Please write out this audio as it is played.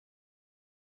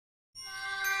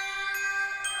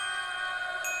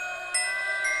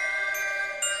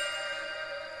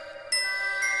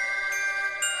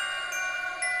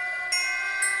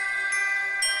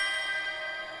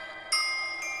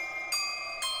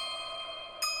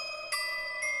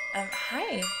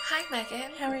Hi. Hi,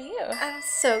 Megan. How are you? I'm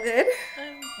so good.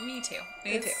 Me too.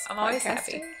 It's I'm always podcasting.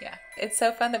 happy. Yeah. It's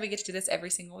so fun that we get to do this every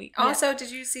single week. Also,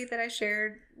 did you see that I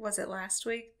shared, was it last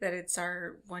week, that it's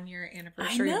our 1 year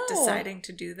anniversary of deciding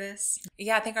to do this?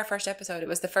 Yeah, I think our first episode, it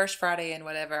was the first Friday in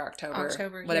whatever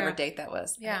whatever date that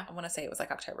was. Yeah. I want to say it was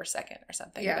like October 2nd or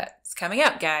something. Yeah. But it's coming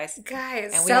up, guys.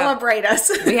 Guys, And celebrate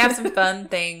us. We have some fun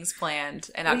things planned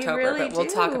in October, really but we'll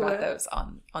talk do. about those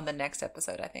on the next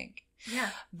episode, I think.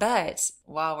 Yeah. But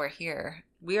while we're here,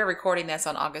 we are recording this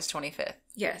on August 25th.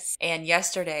 Yes. And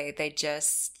yesterday they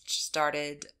just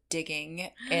started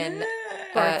digging in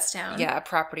Bardstown. a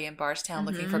property in Bardstown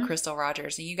looking for Crystal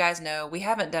Rogers. And you guys know we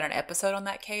haven't done an episode on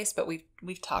that case, but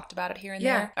we've talked about it here and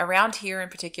there. Around here in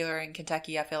particular in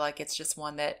Kentucky, I feel like it's just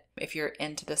one that if you're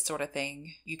into this sort of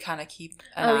thing, you kind of keep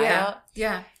an eye out.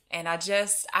 Yeah. And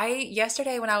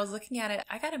yesterday when I was looking at it,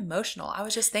 I got emotional. I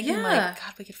was just thinking like,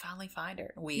 God, we could finally find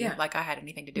her. Like I had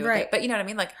anything to do with it. But you know what I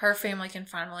mean? Like her family can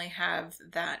finally have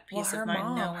that peace of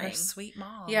mind knowing. Her sweet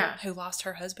mom. Yeah. Who lost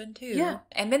her husband too. Yeah.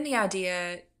 And then the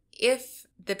idea, if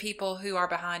the people who are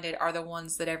behind it are the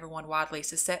ones that everyone widely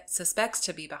suspects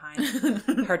to be behind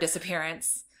her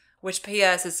disappearance, which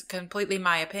P.S. is completely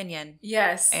my opinion.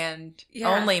 Yes. And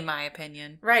only my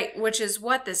opinion. Right. Which is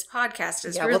what this podcast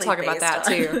is really we'll talk about that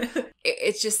on. too.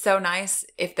 It's just so nice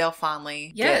if they'll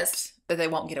finally get that they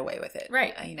won't get away with it.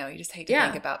 Right. You know, you just hate to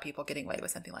think about people getting away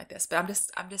with something like this. But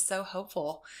I'm just so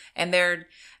hopeful. And they're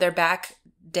back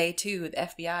day 2. The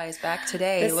FBI is back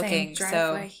today looking.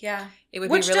 So it would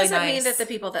be really nice. Which doesn't mean that the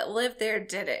people that live there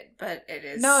did it, but it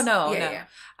is. No.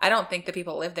 I don't think the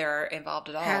people that live there are involved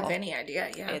at all. Have any idea,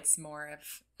 It's more of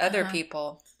other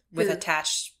people with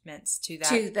attachments to that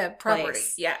to the property.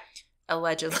 Place. Yeah.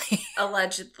 Allegedly.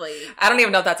 I don't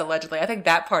even know if that's allegedly. I think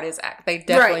that part is they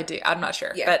definitely do. I'm not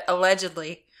sure. Yeah. But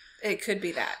allegedly. It could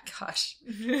be that. Gosh.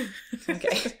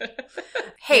 Okay.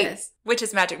 Hey, which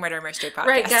is Magic Murder Mystery Podcast.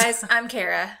 Right, guys. I'm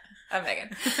Kara. I'm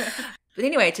Megan. But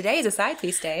anyway, today is a side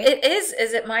piece day. It is.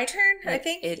 Is it my turn, I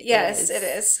think? Yes, it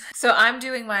is. So I'm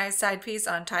doing my side piece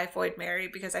on Typhoid Mary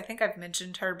because I think I've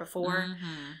mentioned her before.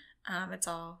 Mm-hmm. It's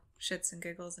all shits and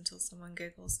giggles until someone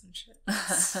giggles and shit.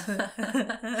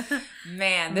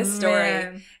 Man, this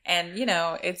story. And,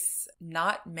 it's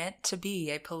not meant to be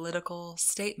a political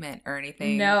statement or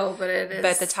anything. No, but it is.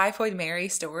 But the Typhoid Mary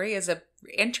story is a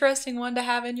interesting one to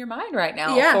have in your mind right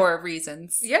now for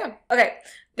reasons. Yeah. Okay.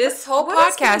 This whole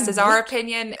podcast is our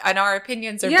opinion, and our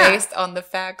opinions are based on the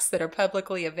facts that are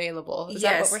publicly available. Is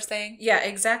that what we're saying? Yeah,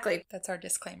 exactly. That's our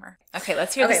disclaimer. Okay,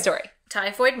 let's hear the story.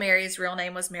 Typhoid Mary's real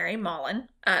name was Mary Mullen.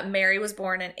 Mary was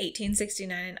born in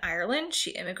 1869 in Ireland.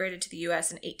 She immigrated to the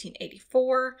U.S. in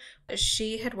 1884.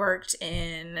 She had worked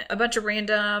in a bunch of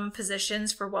random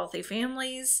positions for wealthy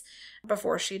families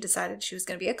before she decided she was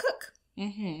going to be a cook.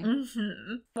 Mm-hmm.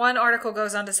 Mm-hmm. One article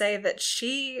goes on to say that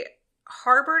she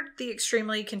harbored the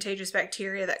extremely contagious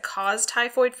bacteria that caused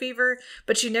typhoid fever,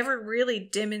 but she never really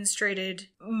demonstrated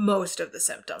most of the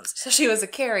symptoms. So she was a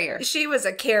carrier. She was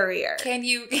a carrier. Can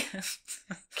you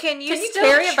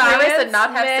carry a virus and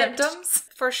not have symptoms?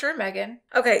 For sure, Megan.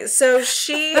 Okay, so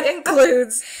she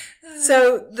includes...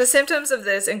 So the symptoms of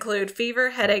this include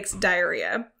fever, headaches,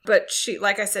 diarrhea. But she,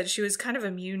 like I said, she was kind of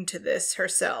immune to this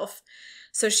herself.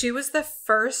 So she was the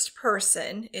first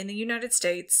person in the United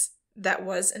States that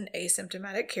was an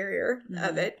asymptomatic carrier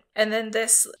of it. And then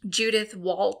this Judith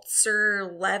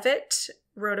Walter Levitt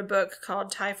wrote a book called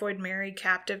Typhoid Mary,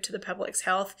 Captive to the Public's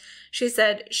Health. She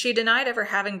said she denied ever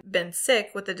having been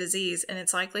sick with the disease, and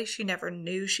it's likely she never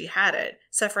knew she had it,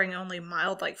 suffering only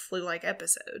mild, flu-like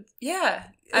episodes. Yeah.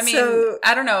 I mean,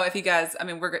 I don't know if you guys,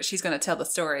 she's going to tell the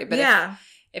story, but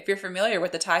if you're familiar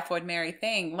with the Typhoid Mary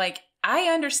thing, I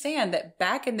understand that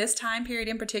back in this time period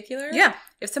in particular,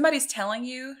 if somebody's telling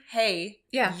you, hey,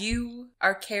 you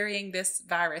are carrying this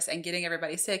virus and getting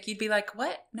everybody sick, you'd be like,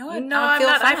 what? No, I'm not.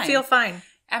 Fine. I feel fine.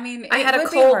 I mean, I had a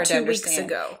cold 2 weeks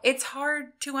ago. It's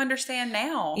hard to understand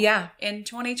now. In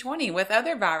 2020 with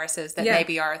other viruses that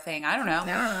maybe are a thing. I don't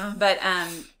know. But,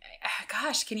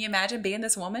 gosh, can you imagine being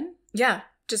this woman? Yeah.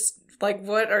 Just...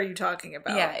 what are you talking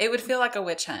about? Yeah, it would feel like a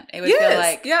witch hunt. It would feel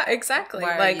like... Yeah, exactly.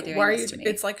 Why are you doing this to me?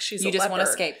 It's like she's a leper. You just want a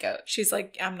scapegoat. She's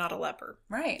like, I'm not a leper.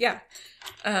 Right. Yeah.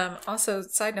 Also,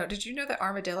 side note, did you know that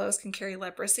armadillos can carry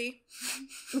leprosy?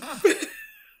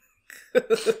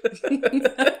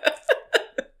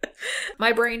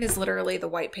 My brain is literally the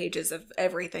white pages of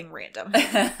everything random.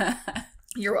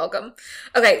 You're welcome.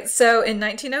 Okay, so in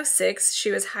 1906,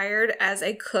 she was hired as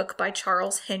a cook by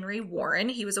Charles Henry Warren.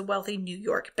 He was a wealthy New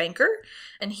York banker,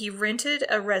 and he rented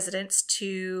a residence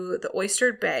to the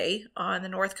Oyster Bay on the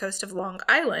north coast of Long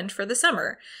Island for the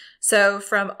summer. So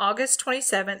from August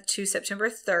 27th to September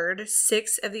 3rd,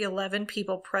 6 of the 11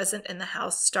 people present in the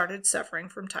house started suffering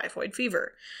from typhoid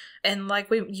fever. And like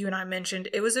you and I mentioned,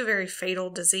 it was a very fatal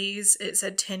disease. It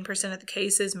said 10% of the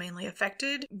cases mainly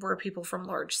affected were people from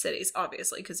large cities,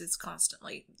 obviously, because it's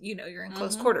constantly, you're in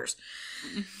close quarters.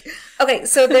 Okay,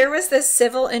 so there was this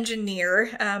civil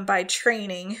engineer by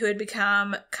training who had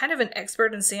become kind of an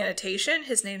expert in sanitation.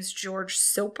 His name's George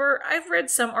Soper. I've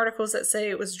read some articles that say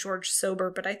it was George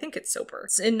Sober, but I think it's Soper.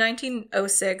 In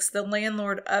 1906, the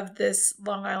landlord of this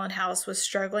Long Island house was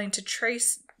struggling to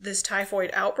trace this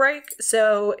typhoid outbreak,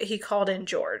 so he called in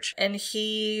George. And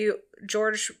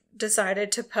George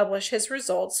decided to publish his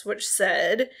results, which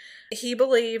said he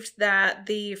believed that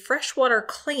the freshwater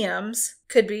clams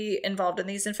could be involved in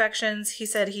these infections. He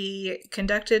said he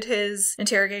conducted his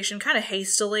interrogation kind of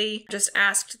hastily, just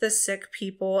asked the sick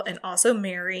people and also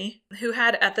Mary, who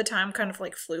had at the time kind of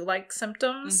like flu-like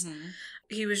symptoms. Mm-hmm.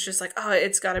 He was just like, oh,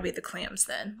 it's got to be the clams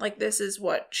then. Like, this is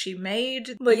what she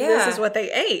made. Like, This is what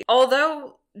they ate.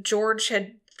 Although George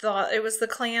had thought it was the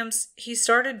clams, he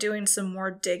started doing some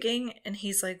more digging, and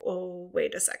he's like, oh,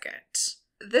 wait a second.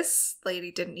 This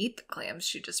lady didn't eat the clams.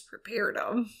 She just prepared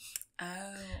them.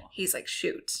 Oh. He's like,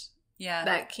 shoot. Yeah.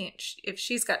 That can't, if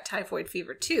she's got typhoid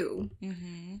fever too,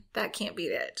 that can't be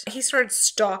it. He started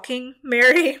stalking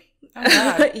Mary. Oh,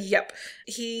 God. Yep.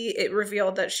 It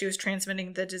revealed that she was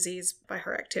transmitting the disease by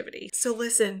her activity. So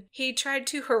listen, he tried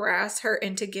to harass her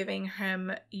into giving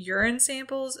him urine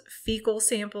samples, fecal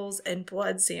samples, and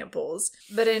blood samples.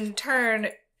 But in turn,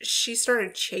 she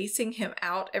started chasing him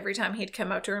out every time he'd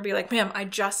come up to her and be like, ma'am, I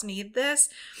just need this.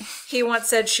 He once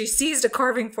said she seized a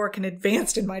carving fork and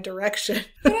advanced in my direction.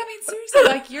 But I mean, seriously,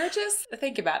 like, you're just,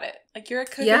 think about it. Like, you're a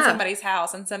cook in somebody's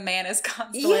house and some man is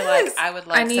constantly like, I would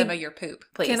like some of your poop,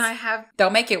 please. Can I have...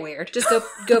 Don't make it weird. Just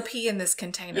go pee in this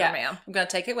container, ma'am. I'm going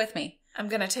to take it with me. I'm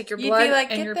going to take your blood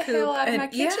and your poop. You'd be like, get the hell out of my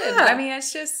kitchen. Yeah. I mean,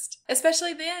 it's just,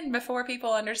 especially then, before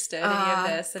people understood any of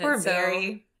this. And poor it's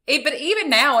Mary. But even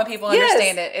now when people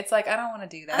understand it, it's like, I don't want to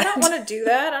do that. I don't want to do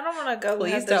that. I don't want to go.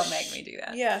 Please don't make me do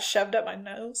that. Yeah, shoved up my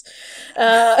nose.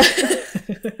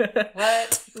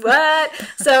 What?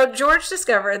 So George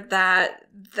discovered that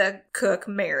the cook,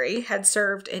 Mary, had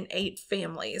served in 8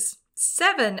 families.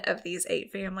 7 of these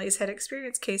 8 families had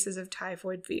experienced cases of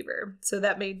typhoid fever. So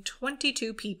that made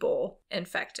 22 people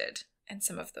infected. And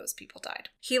some of those people died.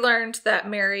 He learned that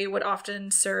Mary would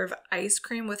often serve ice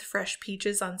cream with fresh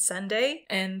peaches on Sunday,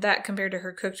 and that compared to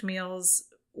her cooked meals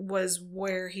was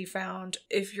where he found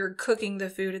if you're cooking the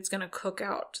food, it's going to cook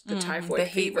out the typhoid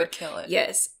fever. Heat would kill it.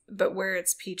 Yes, but where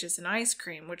it's peaches and ice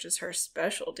cream, which is her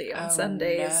specialty on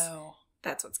Sundays,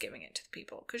 that's what's giving it to the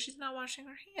people because she's not washing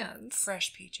her hands.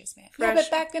 Fresh peaches, man. Yeah,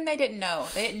 but back then they didn't know.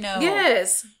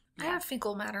 Yes. I have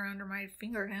fecal matter under my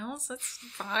fingernails. That's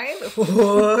fine.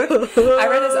 I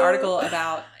read this article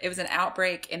about, it was an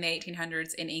outbreak in the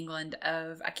 1800s in England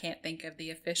of, I can't think of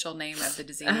the official name of the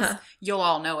disease. You'll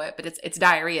all know it, but it's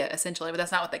diarrhea essentially, but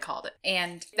that's not what they called it.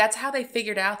 And that's how they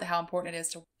figured out how important it is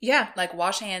to like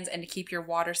wash hands and to keep your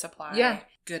water supply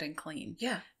good and clean.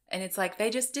 Yeah. And it's like,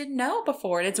 they just didn't know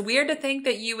before. And it's weird to think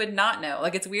that you would not know.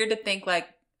 Like, it's weird to think like,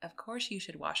 of course you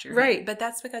should wash your hands. But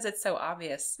that's because it's so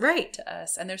obvious to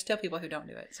us. And there's still people who don't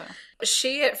do it. So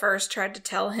she at first tried to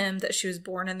tell him that she was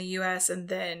born in the U.S. and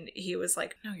then he was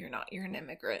like, no, you're not. You're an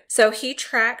immigrant. So he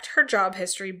tracked her job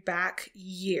history back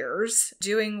years,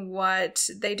 doing what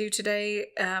they do today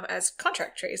as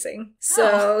contract tracing.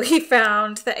 So he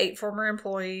found the 8 former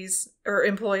employers,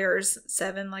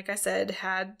 7, like I said,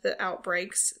 had the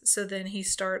outbreaks. So then he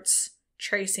starts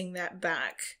tracing that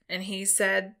back. And he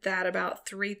said that about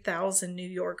 3,000 New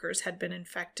Yorkers had been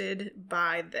infected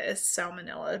by this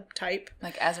salmonella type.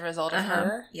 Like as a result of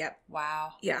her? Yep.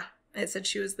 Wow. Yeah. It said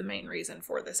she was the main reason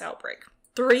for this outbreak.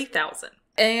 3,000.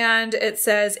 And it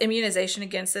says immunization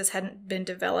against this hadn't been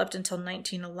developed until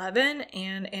 1911,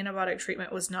 and antibiotic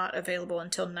treatment was not available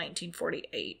until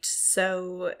 1948.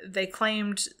 So they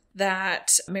claimed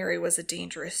that Mary was a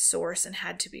dangerous source and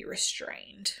had to be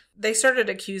restrained. They started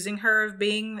accusing her of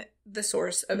being the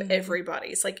source of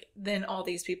everybody's. Like, then all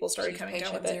these people started coming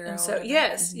down with it. And so,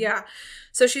 yeah.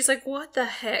 So she's like, what the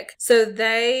heck? So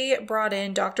they brought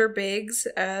in Dr. Biggs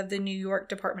of the New York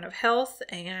Department of Health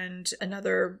and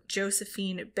another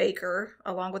Josephine Baker,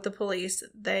 along with the police.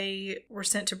 They were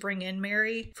sent to bring in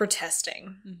Mary for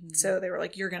testing. So they were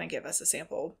like, you're going to give us a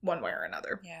sample one way or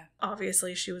another. Yeah.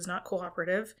 Obviously, she was not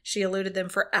cooperative. She eluded them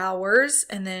for hours,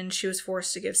 and then she was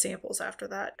forced to give samples after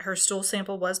that. Her stool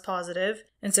sample was positive,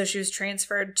 and so she was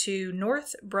transferred to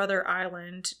North Brother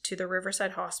Island to the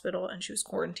Riverside Hospital, and she was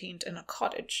quarantined in a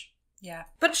cottage. Yeah.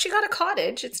 But she got a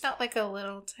cottage. It's not like a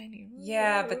little tiny room.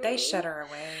 Yeah, but they shut her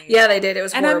away. Yeah, they did. It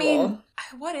was horrible. And I mean,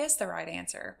 what is the right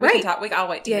answer? We can talk. I'll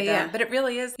wait till you're done. But it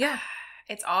really is. Yeah.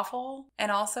 It's awful.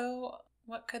 And also,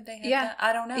 what could they have done?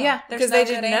 I don't know. Yeah, because they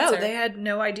didn't know. They had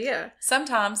no idea.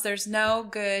 Sometimes there's no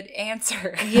good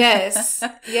answer. Yes.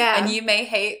 Yeah. And you may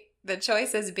hate the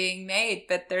choices being made,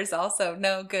 but there's also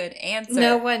no good answer.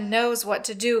 No one knows what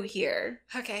to do here.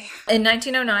 Okay. In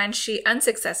 1909, she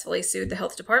unsuccessfully sued the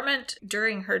health department.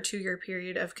 During her 2-year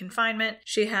period of confinement,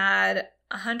 she had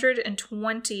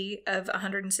 120 of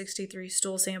 163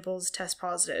 stool samples test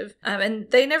positive. And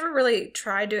they never really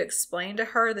tried to explain to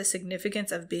her the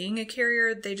significance of being a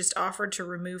carrier. They just offered to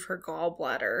remove her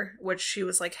gallbladder, which she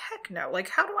was like, heck no. Like,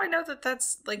 how do I know that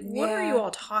that's, like, what are you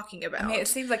all talking about? I mean, it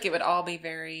seems like it would all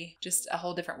be just a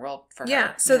whole different world for her.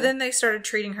 Yeah. So then they started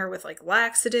treating her with, like,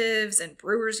 laxatives and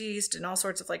brewer's yeast and all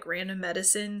sorts of, like, random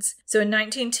medicines. So in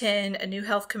 1910, a new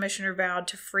health commissioner vowed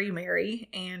to free Mary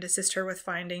and assist her with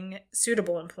finding suitable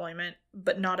employment,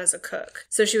 but not as a cook.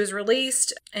 So she was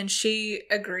released and she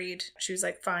agreed. She was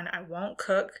like, fine, I won't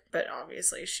cook. But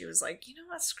obviously she was like, you know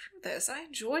what, screw this. I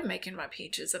enjoy making my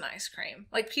peaches and ice cream.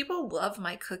 Like, people love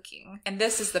my cooking. And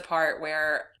this is the part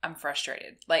where I'm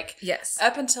frustrated. Like, yes,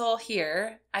 up until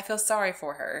here, I feel sorry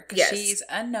for her because she's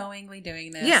unknowingly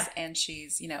doing this and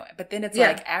she's, but then it's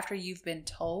like after you've been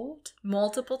told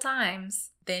multiple times,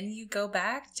 then you go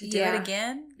back to do it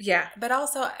again. Yeah. But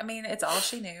also, I mean, it's all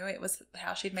she knew. It was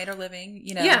how she'd made her living,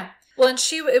 Yeah. Well, and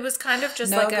it was kind of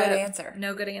just no good answer.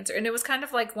 No good answer. And it was kind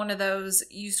of like one of those,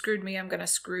 you screwed me, I'm going to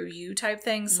screw you type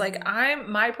things. Mm-hmm. Like,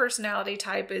 my personality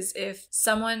type is if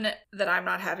someone that I'm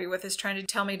not happy with is trying to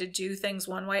tell me to do things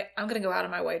one way, I'm going to go out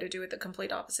of my way to do it the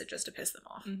complete opposite just to piss them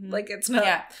off. Mm-hmm. Like, it's not.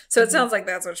 Yeah. So it sounds like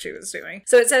that's what she was doing.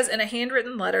 So it says in a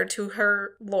handwritten letter to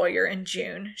her lawyer in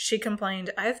June, she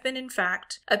complained, I've been, in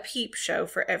fact, a peep show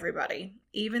for everybody.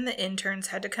 Even the interns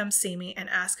had to come see me and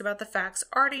ask about the facts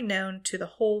already known to the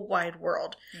whole wide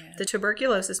world. Yeah. The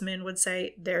tuberculosis men would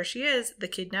say, there she is, the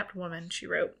kidnapped woman, she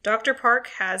wrote. Dr. Park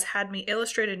has had me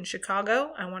illustrated in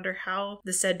Chicago. I wonder how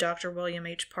the said Dr. William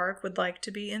H. Park would like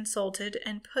to be insulted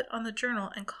and put on the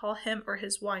journal and call him or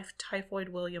his wife Typhoid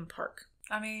William Park.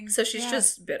 I mean, so she's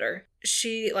just bitter.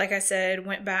 She, like I said,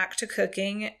 went back to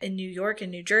cooking in New York and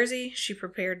New Jersey. She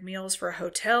prepared meals for a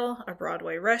hotel, a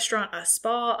Broadway restaurant, a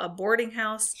spa, a boarding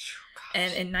house. Oh,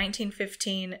 and in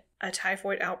 1915, a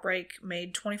typhoid outbreak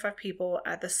made 25 people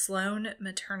at the Sloan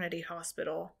Maternity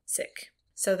Hospital sick.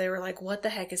 So they were like, what the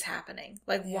heck is happening?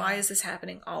 Like, why is this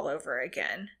happening all over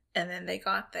again? And then they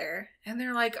got there and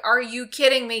they're like, are you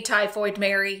kidding me, Typhoid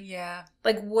Mary? Yeah.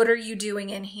 Like, what are you doing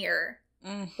in here?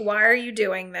 Why are you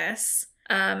doing this?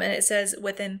 And it says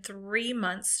within 3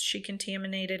 months, she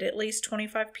contaminated at least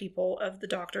 25 people of the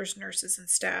doctors, nurses, and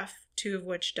staff, 2 of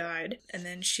which died. And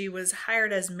then she was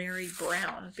hired as Mary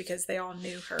Brown because they all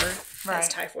knew her as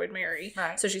Typhoid Mary.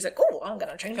 Right. So she's like, oh, I'm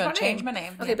going to change my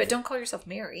name. Okay, yeah. But don't call yourself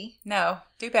Mary. No,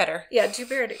 do better. Yeah, do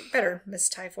better, Miss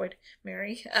Typhoid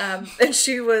Mary. And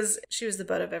she was the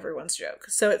butt of everyone's joke.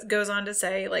 So it goes on to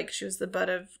say, like, she was the butt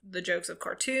of the jokes of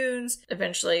cartoons.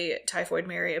 Eventually, Typhoid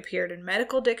Mary appeared in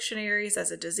medical dictionaries as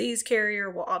a disease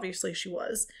carrier. Well, obviously she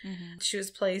was. Mm-hmm. She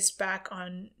was placed back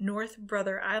on North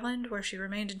Brother Island, where she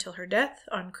remained until her death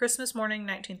on Christmas morning,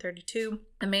 1932.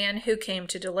 A man who came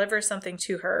to deliver something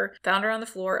to her found her on the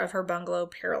floor of her bungalow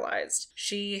paralyzed.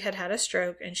 She had had a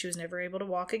stroke and she was never able to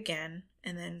walk again.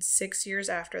 And then 6 years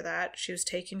after that, she was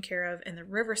taken care of in the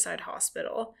Riverside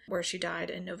Hospital, where she died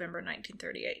in November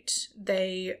 1938.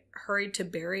 They hurried to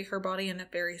bury her body in a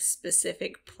very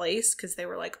specific place because they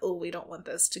were like, oh, we don't want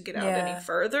this to get out any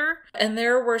further. And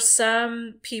there were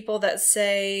some people that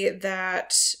say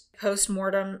that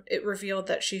post-mortem, it revealed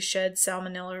that she shed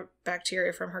salmonella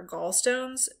bacteria from her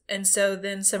gallstones. And so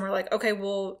then some were like, okay,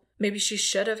 well, maybe she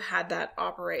should have had that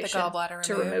operation. The gallbladder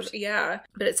removed. Yeah.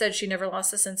 But it said she never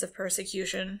lost a sense of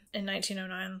persecution in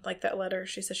 1909. Like that letter,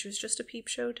 she said she was just a peep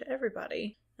show to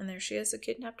everybody. And there she is, a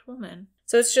kidnapped woman.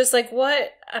 So it's just like,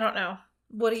 what? I don't know.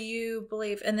 What do you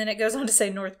believe? And then it goes on to say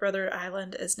North Brother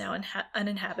Island is now an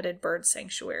uninhabited bird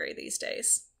sanctuary these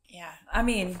days. Yeah. I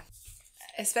mean,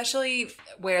 especially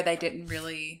where they didn't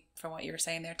really, from what you were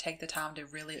saying there, take the time to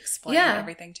really explain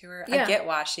everything to her. I get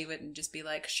why she wouldn't just be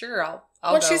like, sure, I'll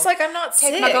go. She's like, I'm not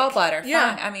take sick. my gallbladder.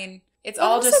 Yeah. Fine. I mean, it's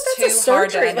all just too hard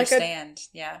to understand.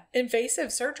 Like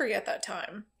invasive surgery at that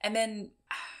time. And then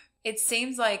it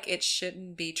seems like it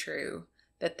shouldn't be true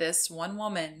that this one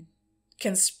woman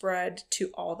can spread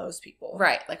to all those people.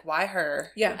 Right. Like, why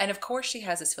her? Yeah. And of course she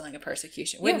has this feeling of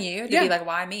persecution. Wouldn't you? To be like,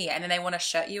 why me? And then they want to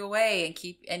shut you away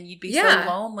and you'd be so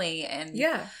lonely and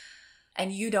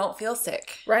and you don't feel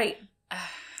sick. Right.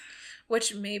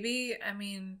 Which maybe, I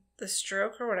mean, the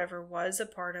stroke or whatever was a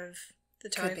part of the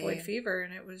typhoid fever,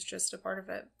 and it was just a part of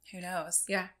it. Who knows?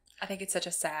 Yeah. I think it's such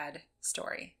a sad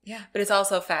story. Yeah. But it's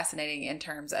also fascinating in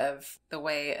terms of the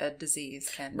way a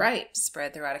disease can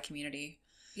spread throughout a community.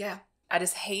 Yeah. I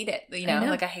just hate it. You know,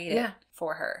 like I hate it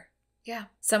for her. Yeah.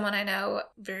 Someone I know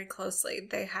very closely,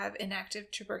 they have inactive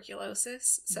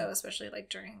tuberculosis. So especially like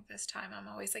during this time, I'm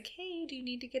always like, hey, do you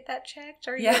need to get that checked?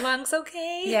 Are your lungs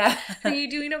okay? Yeah. Are you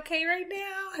doing okay right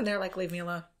now? And they're like, leave me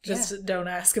alone. Just don't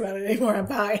ask about it anymore. I'm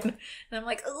fine. And I'm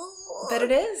like, oh. But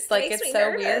it is. Like, it's so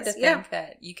nervous. Weird to think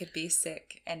that you could be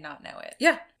sick and not know it.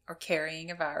 Yeah. Or carrying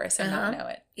a virus and not know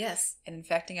it. Yes. And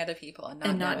infecting other people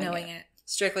and not knowing it.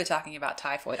 Strictly talking about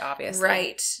typhoid, obviously.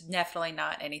 Right. Definitely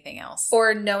not anything else.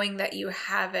 Or knowing that you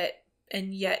have it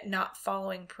and yet not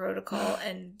following protocol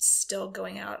and still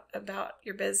going out about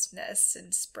your business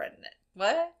and spreading it.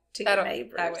 What? To your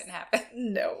neighbors. That wouldn't happen.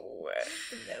 No.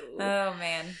 Oh,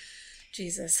 man.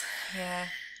 Jesus. Yeah.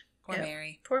 Poor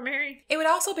Mary. Poor Mary. It would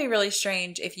also be really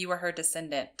strange if you were her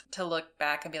descendant to look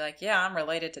back and be like, yeah, I'm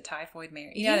related to Typhoid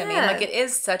Mary. You know what I mean? Like, it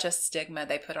is such a stigma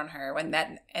they put on her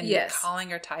calling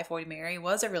her Typhoid Mary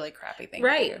was a really crappy thing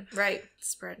to do. Right.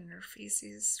 Spreading her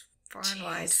feces far and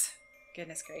wide.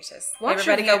 Goodness gracious.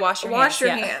 Everybody go wash your hands. Wash your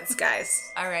hands, guys.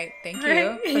 All right. Thank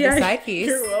you for the side piece.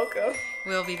 You're welcome.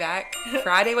 We'll be back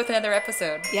Friday with another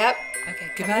episode. Yep.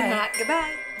 Okay. Goodbye.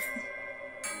 Goodbye.